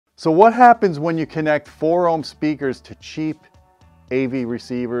So what happens when you connect 4 ohm speakers to cheap AV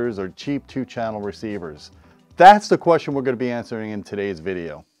receivers or cheap 2-channel receivers? That's the question we're going to be answering in today's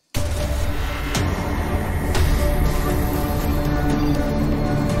video.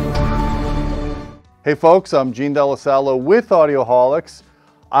 Hey folks, I'm Gene Delasallo with Audioholics.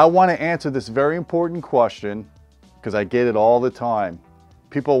 I want to answer this very important question because I get it all the time.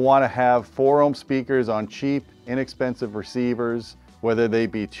 People want to have 4 ohm speakers on cheap, inexpensive receivers, whether they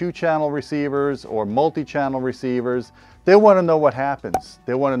be 2-channel receivers or multi-channel receivers. They want to know what happens.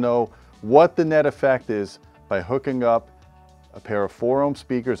 They want to know what the net effect is by hooking up a pair of 4 ohm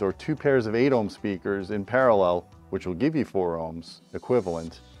speakers or 2 pairs of 8 ohm speakers in parallel, which will give you 4 ohms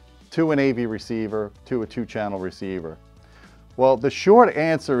equivalent, to an AV receiver, to a 2-channel receiver. Well, the short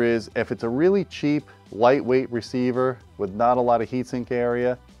answer is if it's a really cheap, lightweight receiver with not a lot of heatsink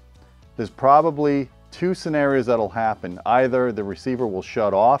area, there's probably 2 scenarios that'll happen. Either the receiver will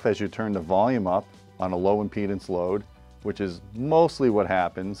shut off as you turn the volume up on a low impedance load, which is mostly what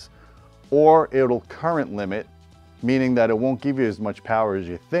happens, or it'll current limit, meaning that it won't give you as much power as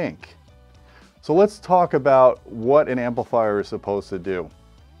you think. So let's talk about what an amplifier is supposed to do.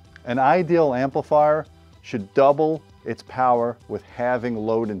 An ideal amplifier should double its power with halving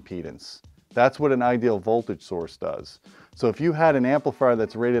load impedance. That's what an ideal voltage source does. So if you had an amplifier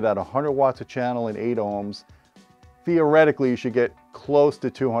that's rated at 100 watts a channel and 8 ohms, theoretically you should get close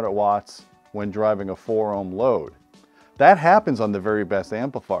to 200 watts when driving a 4 ohm load. That happens on the very best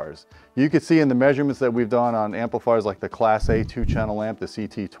amplifiers. You can see in the measurements that we've done on amplifiers like the Class A 2-channel amp, the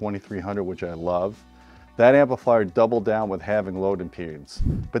CT2300, which I love. That amplifier doubled down with halving load impedance.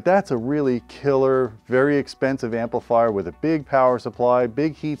 But that's a really killer, very expensive amplifier with a big power supply,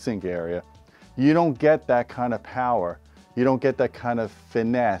 big heatsink area. You don't get that kind of power. You don't get that kind of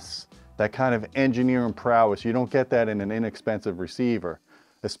finesse, that kind of engineering prowess. You don't get that in an inexpensive receiver,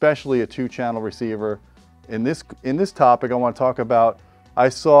 especially a 2-channel receiver. In this topic, I want to talk about, I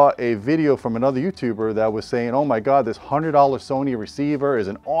saw a video from another YouTuber that was saying, oh my God, this $100 Sony receiver is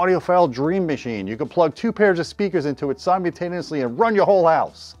an audiophile dream machine. You can plug 2 pairs of speakers into it simultaneously and run your whole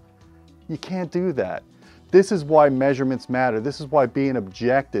house. You can't do that. This is why measurements matter. This is why being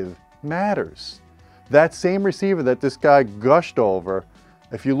objective matters. That same receiver that this guy gushed over,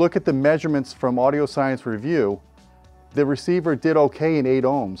 if you look at the measurements from Audio Science Review, the receiver did okay in 8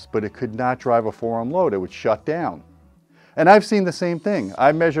 ohms, but it could not drive a 4 ohm load. It would shut down. And I've seen the same thing.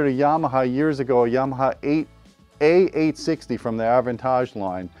 I measured a Yamaha years ago, a Yamaha A860 from the Avantage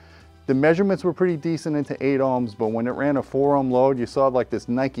line. The measurements were pretty decent into 8 ohms, but when it ran a 4 ohm load, you saw like this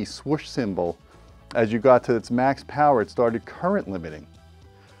Nike swoosh symbol. As you got to its max power, it started current limiting.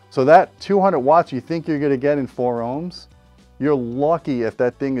 So that 200 watts you think you're going to get in 4 ohms, you're lucky if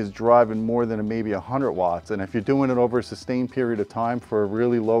that thing is driving more than maybe 100 watts. And if you're doing it over a sustained period of time for a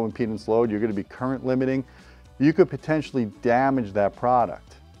really low impedance load, you're going to be current limiting. You could potentially damage that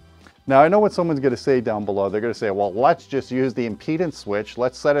product. Now I know what someone's going to say down below. They're going to say, well, let's just use the impedance switch.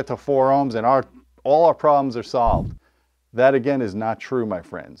 Let's set it to 4 ohms and all our problems are solved. That again is not true, my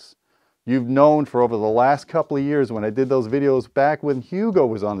friends. You've known for over the last couple of years when I did those videos back when Hugo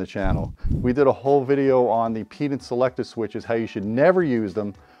was on the channel. We did a whole video on the impedance selector switches, how you should never use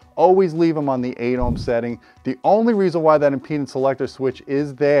them. Always leave them on the 8 ohm setting. The only reason why that impedance selector switch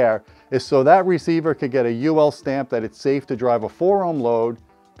is there is so that receiver could get a UL stamp that it's safe to drive a 4 ohm load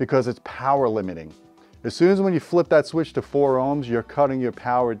because it's power limiting. As soon as when you flip that switch to 4 ohms, you're cutting your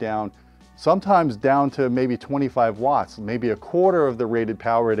power down, sometimes down to maybe 25 watts, maybe a quarter of the rated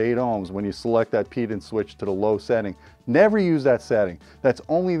power at 8 ohms when you select that impedance switch to the low setting. Never use that setting. That's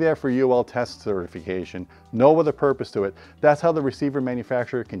only there for UL test certification. No other purpose to it. That's how the receiver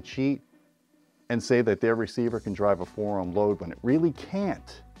manufacturer can cheat and say that their receiver can drive a 4 ohm load when it really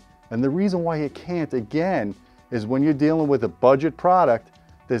can't. And the reason why it can't, again, is when you're dealing with a budget product,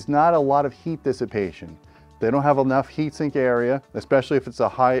 there's not a lot of heat dissipation. They don't have enough heatsink area, especially if it's a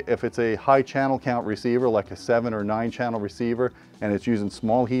high channel count receiver, like a 7 or 9 channel receiver, and it's using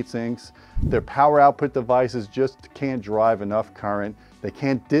small heat sinks. Their power output devices just can't drive enough current. They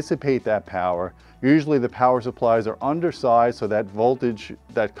can't dissipate that power. Usually the power supplies are undersized, so that voltage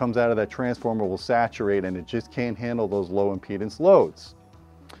that comes out of that transformer will saturate and it just can't handle those low impedance loads.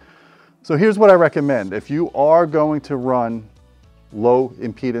 So here's what I recommend. If you are going to run low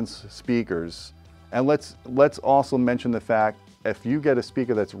impedance speakers, and let's also mention the fact, if you get a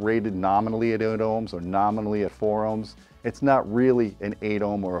speaker that's rated nominally at 8 ohms or nominally at 4 ohms, it's not really an 8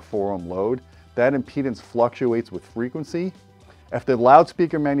 ohm or a 4 ohm load. That impedance fluctuates with frequency. If the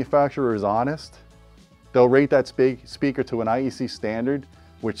loudspeaker manufacturer is honest, they'll rate that speaker to an IEC standard,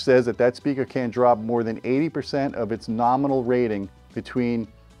 which says that that speaker can't drop more than 80% of its nominal rating between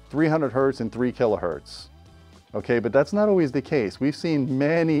 300 hertz and 3 kilohertz. Okay, but that's not always the case. We've seen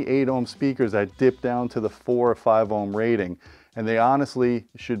many 8 ohm speakers that dip down to the 4 or 5 ohm rating, and they honestly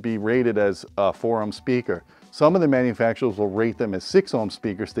should be rated as a 4 ohm speaker. Some of the manufacturers will rate them as 6 ohm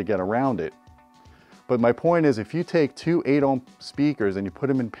speakers to get around it. But my point is, if you take two 8 ohm speakers and you put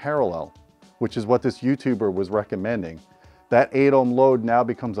them in parallel, which is what this YouTuber was recommending, that 8 ohm load now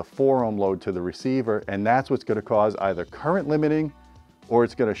becomes a 4 ohm load to the receiver, and that's what's going to cause either current limiting, or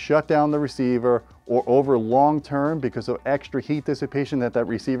it's going to shut down the receiver, or over long term, because of extra heat dissipation that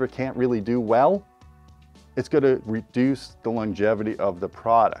receiver can't really do well, it's going to reduce the longevity of the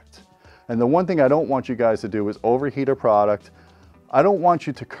product. And the one thing I don't want you guys to do is overheat a product. I don't want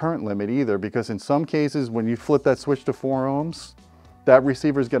you to current limit either, because in some cases when you flip that switch to 4 ohms, that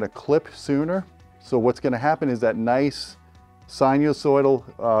receiver is going to clip sooner. So what's going to happen is that nice sinusoidal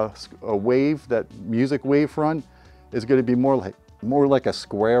wave, that music wavefront, is going to be more like a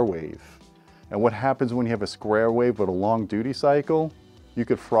square wave. And what happens when you have a square wave with a long duty cycle? You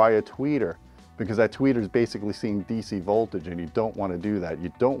could fry a tweeter, because that tweeter is basically seeing DC voltage, and you don't want to do that.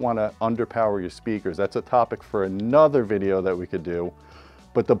 You don't want to underpower your speakers. That's a topic for another video that we could do.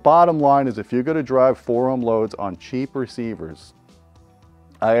 But the bottom line is, if you're going to drive 4 ohm loads on cheap receivers,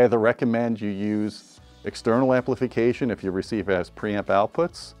 I either recommend you use external amplification if your receiver has preamp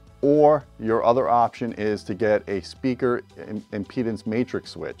outputs, or your other option is to get a speaker impedance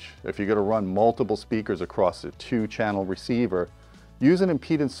matrix switch. If you're going to run multiple speakers across a 2-channel receiver, use an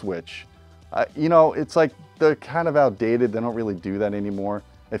impedance switch. You know, it's like they're kind of outdated. They don't really do that anymore.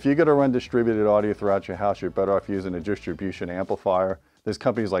 If you're going to run distributed audio throughout your house, you're better off using a distribution amplifier. There's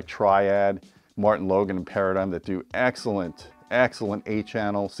companies like Triad, Martin Logan, and Paradigm that do excellent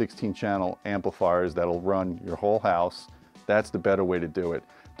 8-channel, 16-channel amplifiers that'll run your whole house. That's the better way to do it.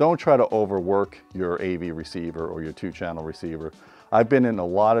 Don't try to overwork your AV receiver or your 2-channel receiver. I've been in a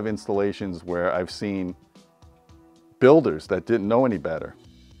lot of installations where I've seen builders that didn't know any better.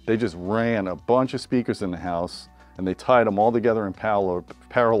 They just ran a bunch of speakers in the house and they tied them all together in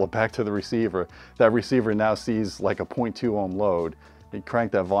parallel back to the receiver. That receiver now sees like a 0.2 ohm load. You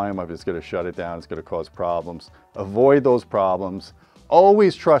crank that volume up, it's going to shut it down, it's going to cause problems. Avoid those problems.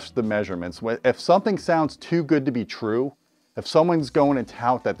 Always trust the measurements. If something sounds too good to be true, if someone's going to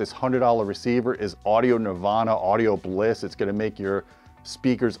tout that this $100 receiver is audio nirvana, audio bliss, it's going to make your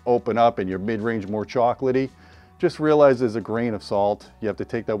speakers open up and your mid-range more chocolatey, just realize there's a grain of salt. You have to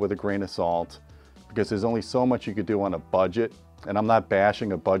take that with a grain of salt, because there's only so much you could do on a budget. And I'm not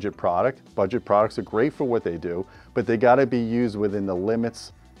bashing a budget product. Budget products are great for what they do, but they got to be used within the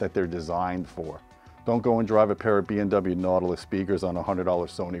limits that they're designed for. Don't go and drive a pair of BMW Nautilus speakers on a $100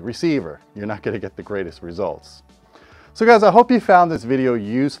 Sony receiver. You're not going to get the greatest results. So guys, I hope you found this video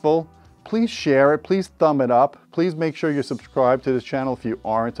useful. Please share it, please thumb it up. Please make sure you're subscribed to this channel if you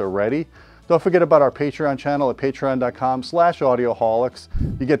aren't already. Don't forget about our Patreon channel at patreon.com/audioholics.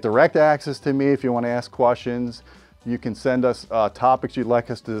 You get direct access to me if you want to ask questions. You can send us topics you'd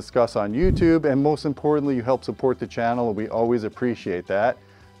like us to discuss on YouTube, and most importantly, you help support the channel, and we always appreciate that.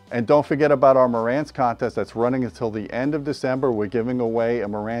 And don't forget about our Marantz contest that's running until the end of December. We're giving away a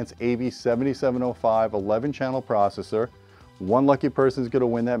Marantz AV7705 11-channel processor. One lucky person is going to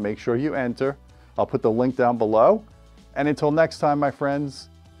win that. Make sure you enter. I'll put the link down below. And until next time, my friends,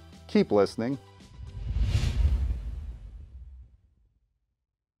 keep listening.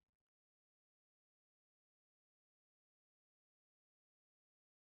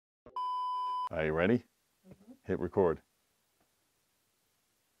 Are you ready? Hit record.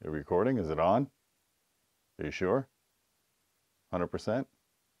 Are you recording? Is it on? Are you sure? 100%?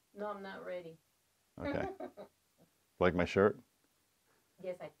 No, I'm not ready. Okay. Like my shirt?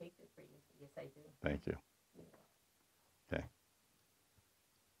 Yes, I picked it for you. Yes, I do. Thank you. Okay.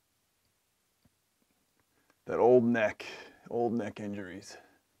 That old neck injuries.